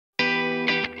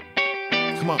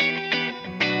on.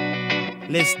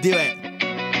 Let's do it.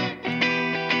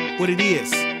 What it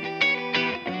is.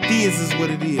 This is what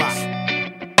it is.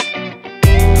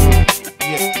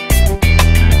 Yeah.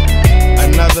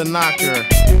 Another knocker.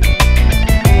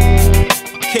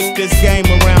 Kick this game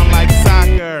around like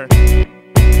soccer.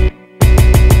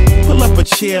 Pull up a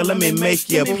chair, let me make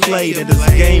you a plate of this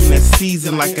game that's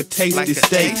seasoned like a tasty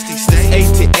steak.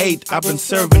 8 to 8, I've been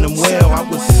serving them well. I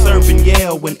was serving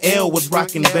Yale when L was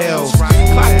rocking bells.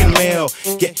 Clocking mail,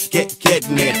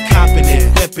 getting it, copping it,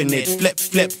 flipping it,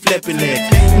 flipping it.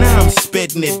 Now I'm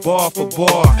spitting it bar for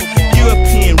bar.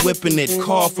 European whipping it,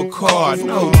 car for car.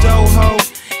 No doho,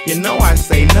 you know I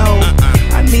say no.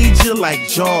 I need you like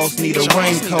Jaws need a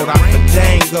raincoat. I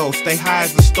fadango, stay high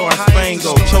as the star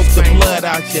spangled. Choke the blood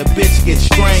out your bitch, get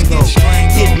strangled.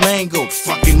 Get mangled,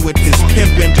 fucking with this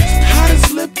pimpin'. Hot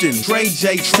as Lipton, Dre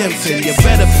Simpson. You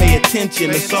better pay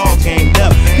attention, it's all gamed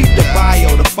up. Keep the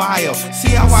bio, the file.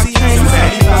 See how I came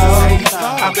back?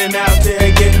 I've been out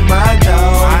there getting my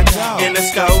dough. In the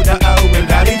Skoda O and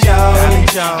Valley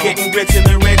Joe. Getting rich in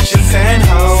the rich and San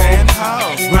Ho.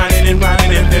 Grinding and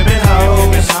pimpin'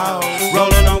 hoes.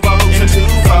 Rolling on boats and two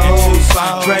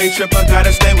foes. Dre tripper,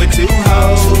 gotta stay with two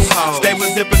hoes. Stay with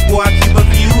zippers, boy, I keep a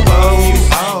few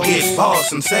hoes. Get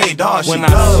boss and say, dawg, she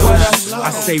goes.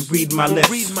 I say read my lips.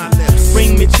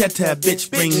 Bring me cheddar, bitch,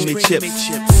 bring me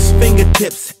chips.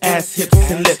 Fingertips, ass, hips,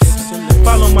 and lips.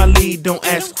 Follow my lead, don't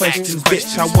ask questions,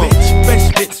 bitch. I want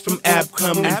fresh bits from Ab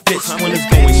come and fits. When it's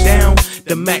going down,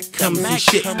 the Mac comes and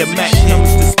shit. The Mac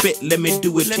comes to spit, let me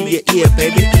do it to your ear,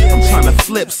 baby. I'm tryna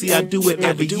flip, see I do it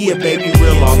every year, baby.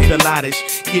 Real off the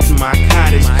lottish, get in my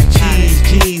cottage.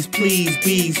 G's, please,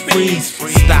 bees, freeze.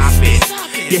 Stop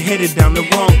it. You're headed down the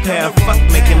wrong path. Fuck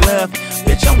making love,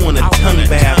 bitch, I want a tongue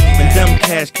bath. And dumb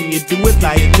cash, can you do it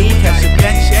like me? Cash a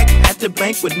fat check at the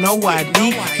bank with no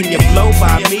ID. Can you blow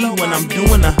by me when I'm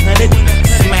doing 100?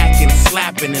 Smacking,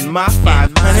 slapping in my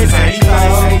 500.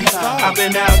 I've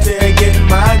been out there getting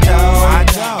my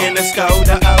dough. In the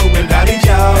Skoda O and Valley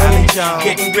Joe.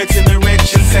 Getting rich in the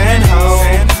rich and San Ho.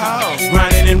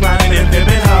 Grinding and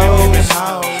pimpin' hoes.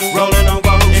 Rolling on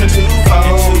boats and two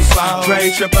foes.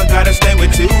 Dre tripper, gotta stay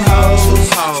with two hoes.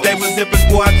 Stay with zippers,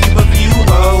 boy, I keep a few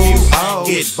hoes.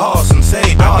 Get boss and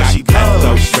say, dawg, she goes.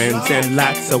 Those friends and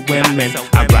lots of women.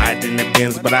 I ride in the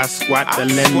Benz, but I squat the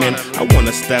lemon. I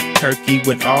wanna stuff turkey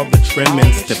with all the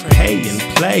trimmings to pay and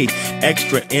play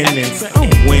extra innings. I'm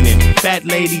winning. Fat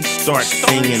ladies start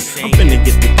singing. I'm finna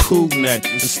get the cool nut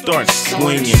and start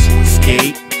swinging.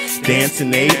 Skate,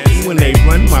 dancing aid. When they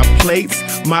run my plates,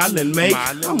 mile and make,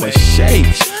 I'ma shake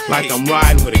like I'm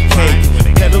riding with a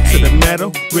cake. Pedal to the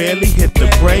metal, rarely hit the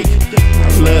brake. I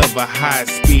love a high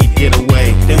speed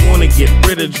getaway. They wanna get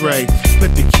rid of Dre,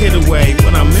 put the kid away.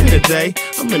 When I'm in the day,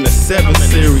 I'm in the 7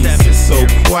 Series. It's so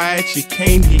quiet you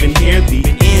can't even hear the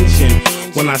engine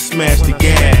when I smash the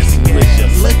gas.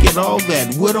 Look at all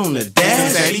that wood on the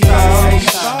dash.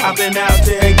 I've been out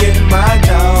there getting my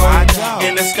dough.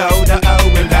 In the Skoda O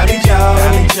and Valley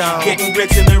Joe. Getting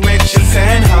rich in the rich and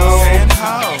San Ho.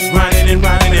 Grinding and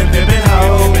pimpin'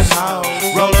 hoes.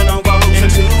 Rolling on boats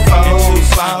and two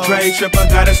foes. Dre tripper,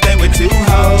 gotta stay with two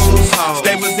hoes.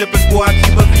 Stay with zippers, boy, I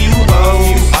keep a few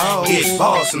hoes. Get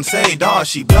boss and say, dawg,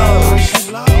 she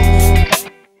blows.